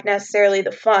have necessarily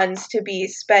the funds to be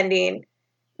spending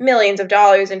millions of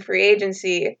dollars in free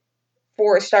agency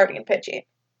for starting pitching.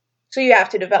 So you have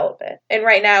to develop it. And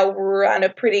right now, we're on a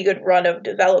pretty good run of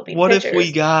developing What pitchers. if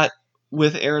we got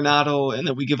with Arenado and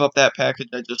then we give up that package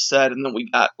I just said, and then we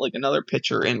got, like, another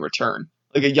pitcher in return?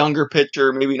 Like a younger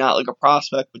pitcher, maybe not like a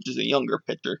prospect, but just a younger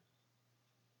pitcher.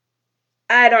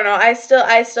 I don't know. I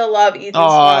still love Ethan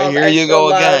Smalls. Here you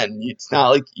go again. It's not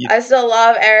like I still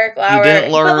love Eric Lauer. You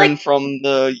didn't learn from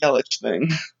the Yelich thing.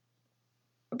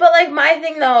 But, like, my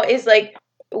thing, though, is, like,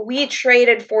 we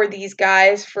traded for these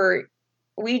guys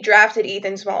we drafted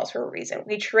Ethan Smalls for a reason.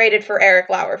 We traded for Eric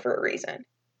Lauer for a reason.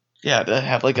 Yeah, to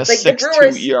have, like, a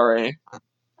 6.2 ERA.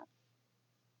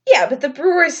 Yeah, but the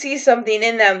Brewers see something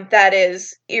in them that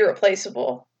is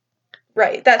irreplaceable.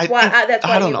 Right. That's why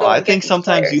I don't know. I think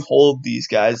sometimes you hold these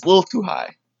guys a little too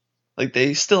high. Like,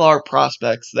 they still are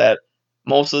prospects that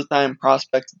most of the time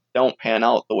prospects don't pan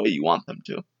out the way you want them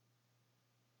to.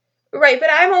 Right, but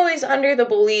I'm always under the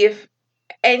belief,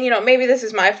 and, maybe this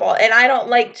is my fault, and I don't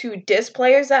like to diss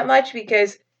players that much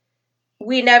because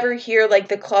we never hear, like,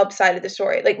 the club side of the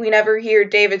story. Like, we never hear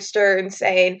David Stern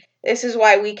saying, this is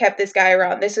why we kept this guy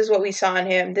around. This is what we saw in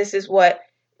him. This is what...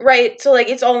 Right? So, like,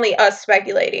 it's only us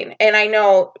speculating. And I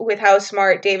know with how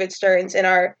smart David Stearns in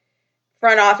our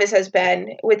front office has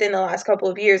been within the last couple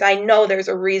of years, I know there's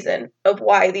a reason of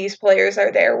why these players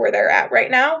are there where they're at right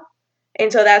now.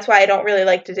 And so that's why I don't really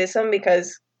like to diss them,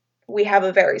 because we have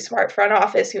a very smart front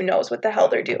office who knows what the hell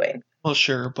they're doing. Well,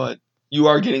 sure, but you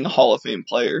are getting a Hall of Fame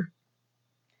player.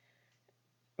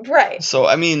 Right. So,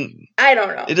 I mean... I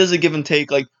don't know. It is a give and take.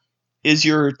 Like, is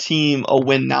your team a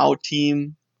win-now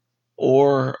team?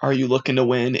 Or are you looking to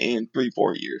win in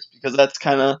 3-4 years? Because that's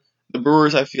kind of... The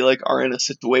Brewers, I feel like, are in a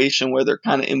situation where they're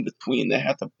kind of in between. They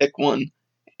have to pick one.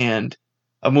 And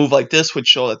a move like this would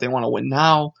show that they want to win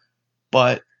now.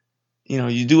 But,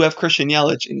 you do have Christian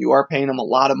Yelich, and you are paying him a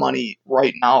lot of money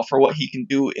right now for what he can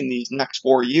do in these next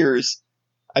 4 years.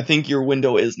 I think your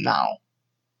window is now.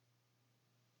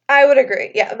 I would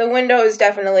agree. Yeah, the window is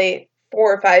definitely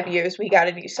 4 or 5 years. We got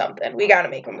to do something. We got to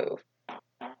make a move.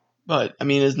 But, I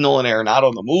mean, is Nolan Arenado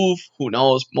on the move? Who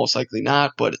knows? Most likely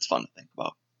not, but it's fun to think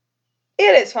about.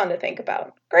 It is fun to think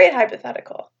about. Great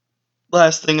hypothetical.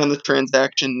 Last thing on the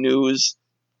transaction news,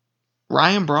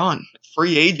 Ryan Braun.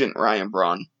 Free agent Ryan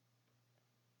Braun.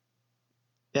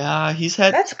 Yeah,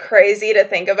 That's crazy to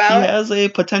think about. He has a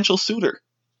potential suitor.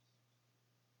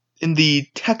 in the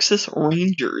Texas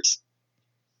Rangers.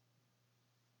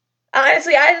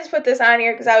 Honestly, I just put this on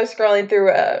here because I was scrolling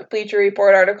through a Bleacher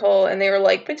Report article, and they were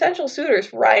like, potential suitors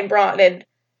for Ryan Braun, and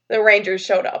the Rangers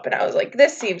showed up, and I was like,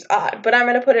 this seems odd, but I'm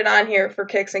going to put it on here for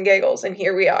kicks and giggles, and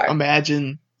here we are.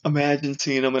 Imagine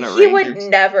seeing him in a He Rangers.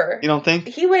 would never. You don't think?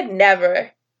 He would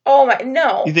never. Oh my,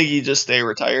 no. You think he'd just stay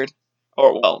retired?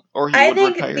 Or he I would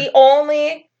think retire?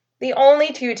 the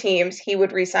only two teams he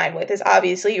would re-sign with is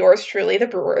obviously yours truly, the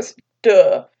Brewers,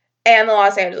 duh, and the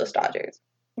Los Angeles Dodgers.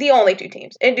 The only two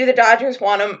teams. And do the Dodgers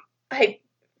want him? I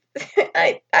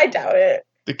doubt it.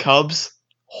 The Cubs?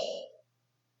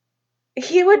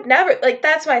 He would never, like,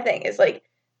 that's my thing, is like,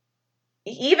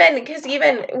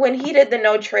 even when he did the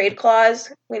no trade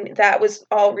clause, when that was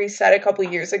all reset a couple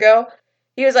years ago,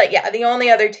 he was like, yeah, the only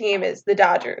other team is the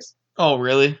Dodgers. Oh,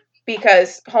 really?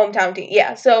 Because hometown team.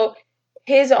 Yeah, so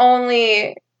his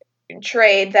only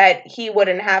trade that he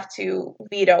wouldn't have to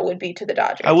veto would be to the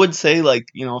Dodgers. I would say, like,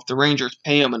 if the Rangers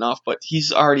pay him enough, but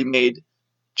he's already made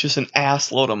just an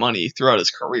ass load of money throughout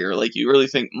his career. Like, you really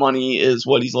think money is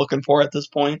what he's looking for at this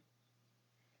point?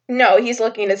 No, he's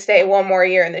looking to stay one more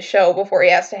year in the show before he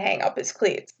has to hang up his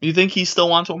cleats. You think he still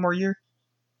wants one more year?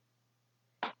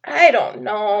 I don't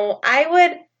know. I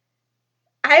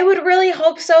would really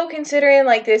hope so, considering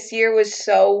like this year was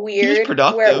so weird,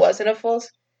 where it wasn't a full.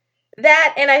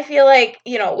 That, and I feel like,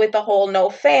 with the whole no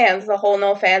fans in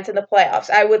the playoffs,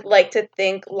 I would like to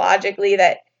think logically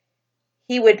that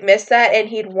he would miss that and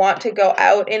he'd want to go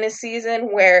out in a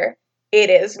season where it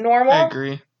is normal. I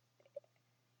agree.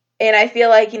 And I feel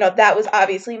like, that was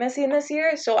obviously missing this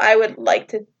year, so I would like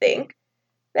to think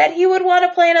that he would want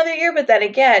to play another year, but then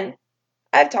again,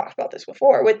 I've talked about this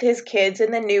before, with his kids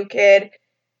and the new kid,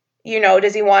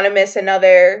 does he want to miss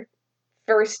another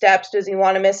first steps? Does he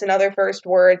want to miss another first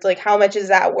words? Like, how much is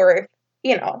that worth?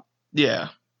 Yeah.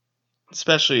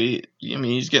 Especially,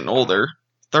 he's getting older.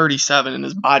 37 and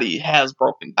his body has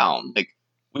broken down. Like,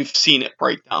 we've seen it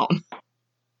break down.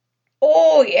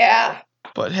 Oh, yeah.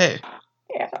 But hey.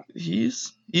 Yeah.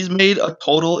 He's made a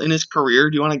total in his career.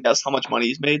 Do you want to guess how much money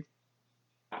he's made?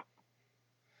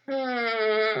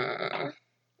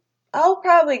 I'll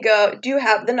probably go. Do you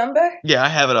have the number? Yeah, I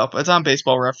have it up. It's on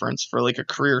Baseball Reference for like a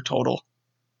career total.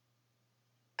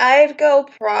 I'd go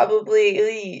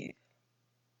probably.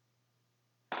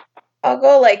 I'll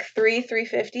go like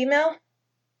 350 mil.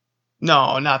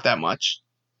 No, not that much.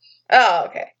 Oh,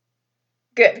 okay.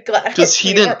 Good, glad. Because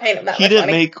he didn't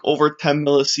money. make over 10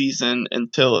 mil a season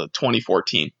until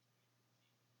 2014.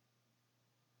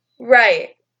 Right.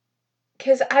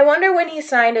 Because I wonder when he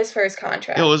signed his first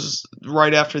contract. It was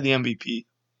right after the MVP.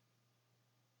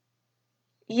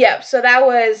 Yep, so that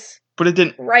was... But it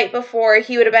didn't... Right before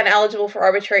he would have been eligible for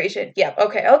arbitration. Yep,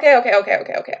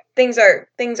 okay. Things are...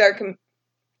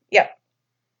 Yep.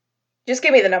 Just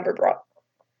give me the number, bro.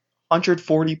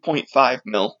 140.5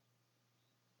 mil.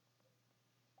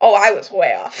 Oh, I was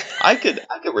way off. I could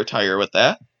retire with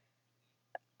that.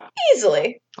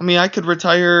 Easily. I could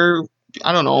retire,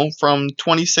 I don't know, from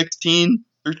 2016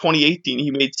 through 2018, he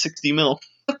made 60 mil.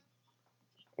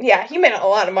 Yeah, he made a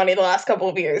lot of money the last couple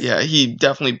of years. Yeah, he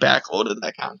definitely backloaded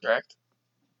that contract.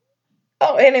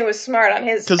 Oh, and it was smart on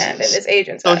his end and his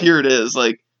agent's end. So here it is,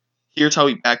 here's how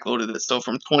he backloaded it. So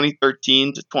from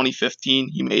 2013 to 2015,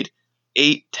 he made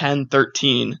 8, 10,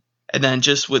 13, and then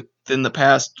just within the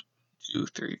past 2,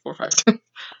 3, 4, 5,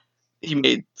 he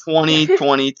made 20,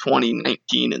 20, 20,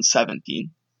 19, and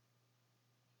 17.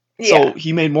 Yeah. So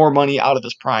he made more money out of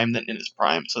his prime than in his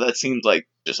prime. So that seems like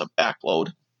just a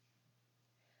backload.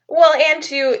 Well, and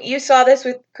you saw this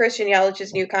with Christian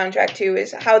Yelich's new contract too,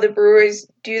 is how the Brewers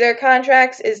do their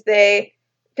contracts is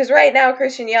because right now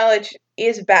Christian Yelich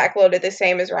is backloaded the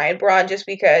same as Ryan Braun, just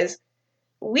because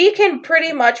we can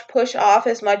pretty much push off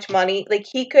as much money. Like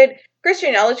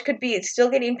Christian Yelich could be still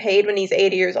getting paid when he's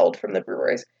 80 years old from the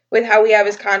Brewers with how we have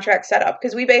his contract set up.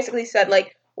 Because we basically said,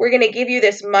 we're going to give you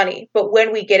this money, but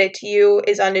when we get it to you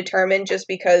is undetermined just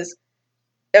because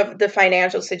of the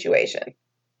financial situation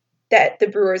that the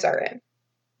Brewers are in.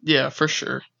 Yeah, for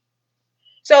sure.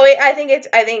 So I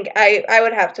think I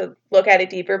would have to look at it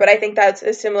deeper, but I think that's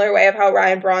a similar way of how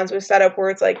Ryan Braun's was set up, where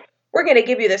it's like, we're going to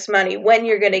give you this money. When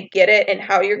you're going to get it and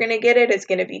how you're going to get it is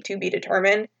going to be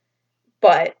determined,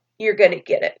 but you're going to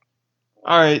get it.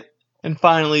 All right. And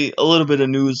finally, a little bit of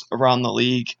news around the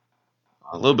league.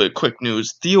 A little bit of quick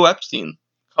news. Theo Epstein,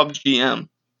 Cubs GM,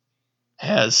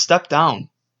 has stepped down.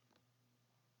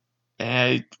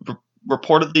 And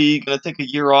reportedly going to take a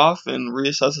year off and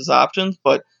reassess his options,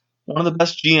 but one of the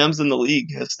best GMs in the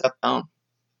league has stepped down.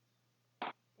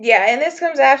 Yeah, and this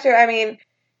comes after,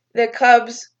 the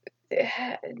Cubs,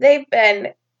 they've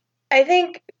been, I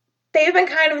think they've been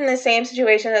kind of in the same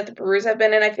situation that the Brewers have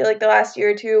been in, I feel like, the last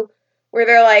year or two, where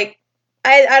they're like,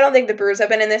 I don't think the Brewers have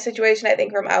been in this situation. I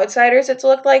think from outsiders it's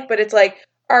looked like, but it's like,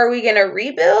 are we going to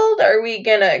rebuild? Are we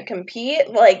going to compete?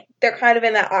 Like, they're kind of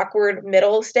in that awkward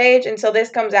middle stage. And so this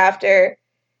comes after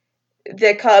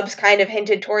the Cubs kind of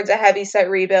hinted towards a heavy-set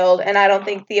rebuild, and I don't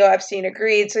think Theo Epstein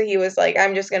agreed, so he was like,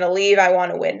 I'm just going to leave. I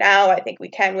want to win now. I think we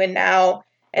can win now.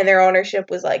 And their ownership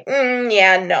was like,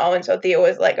 yeah, no. And so Theo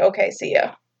was like, okay, see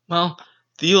ya. Well,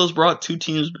 Theo's brought 2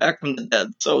 teams back from the dead,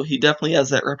 so he definitely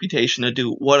has that reputation to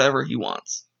do whatever he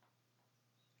wants.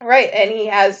 Right, and he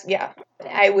has,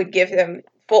 I would give him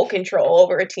full control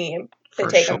over a team to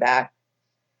take him back.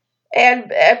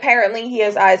 And apparently he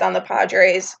has eyes on the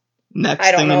Padres.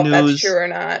 I don't know if that's true or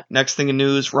not. Next thing in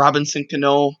news, Robinson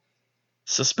Cano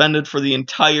suspended for the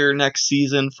entire next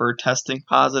season for testing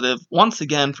positive once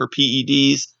again for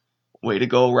PEDs. Way to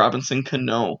go, Robinson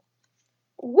Cano.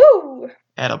 Woo!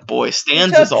 Attaboy.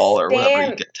 Stanzazol or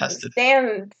whatever you get tested.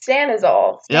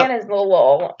 Stanzazol.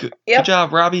 Stanzazol. Good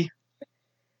job, Robbie.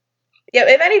 Yep,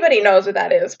 if anybody knows what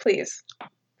that is, please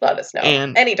let us know.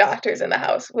 And any doctors in the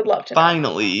house would love to know.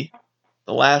 Finally,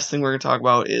 the last thing we're going to talk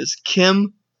about is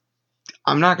Kim.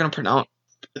 I'm not going to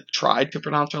try to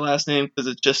pronounce her last name because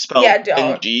it's just spelled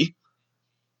N-G.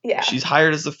 Yeah. She's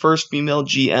hired as the first female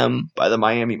GM by the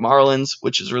Miami Marlins,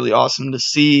 which is really awesome to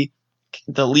see.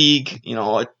 The league,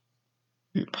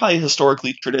 probably a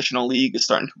historically traditional league, is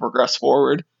starting to progress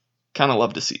forward. Kind of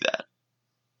love to see that.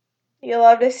 You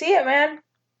love to see it, man.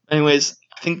 Anyways,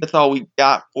 I think that's all we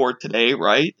got for today,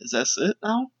 right? Is that it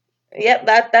now? Yep,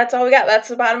 that's all we got. That's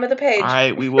the bottom of the page. All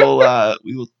right, we will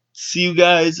see you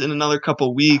guys in another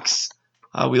couple weeks.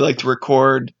 We like to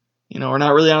record. We're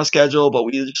not really on a schedule, but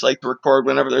we just like to record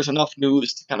whenever there's enough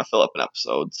news to kind of fill up an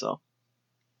episode. So.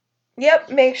 Yep,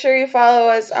 make sure you follow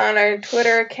us on our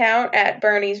Twitter account at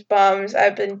Bernie's Bums.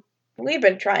 We've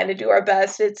been trying to do our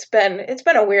best. It's been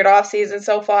a weird off season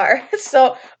so far,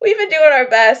 so we've been doing our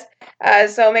best.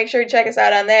 So make sure you check us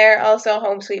out on there. Also,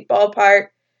 Home Sweet Ballpark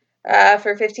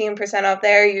for 15% off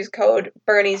there. Use code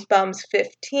Bernie's Bums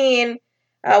 15.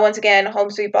 Once again, Home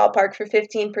Sweet Ballpark for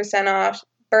 15% off.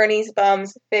 Bernie's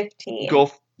Bums 15.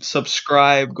 Go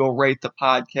subscribe. Go rate the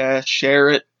podcast. Share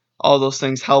it. All those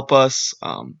things help us.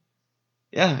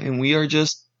 And we're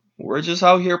just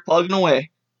out here plugging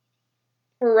away.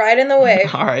 We're riding the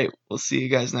wave. All right, we'll see you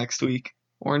guys next week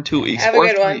or in 2 weeks. Have a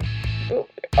good one.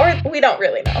 Or we don't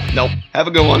really know. Nope. Have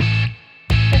a good one.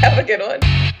 Have a good one.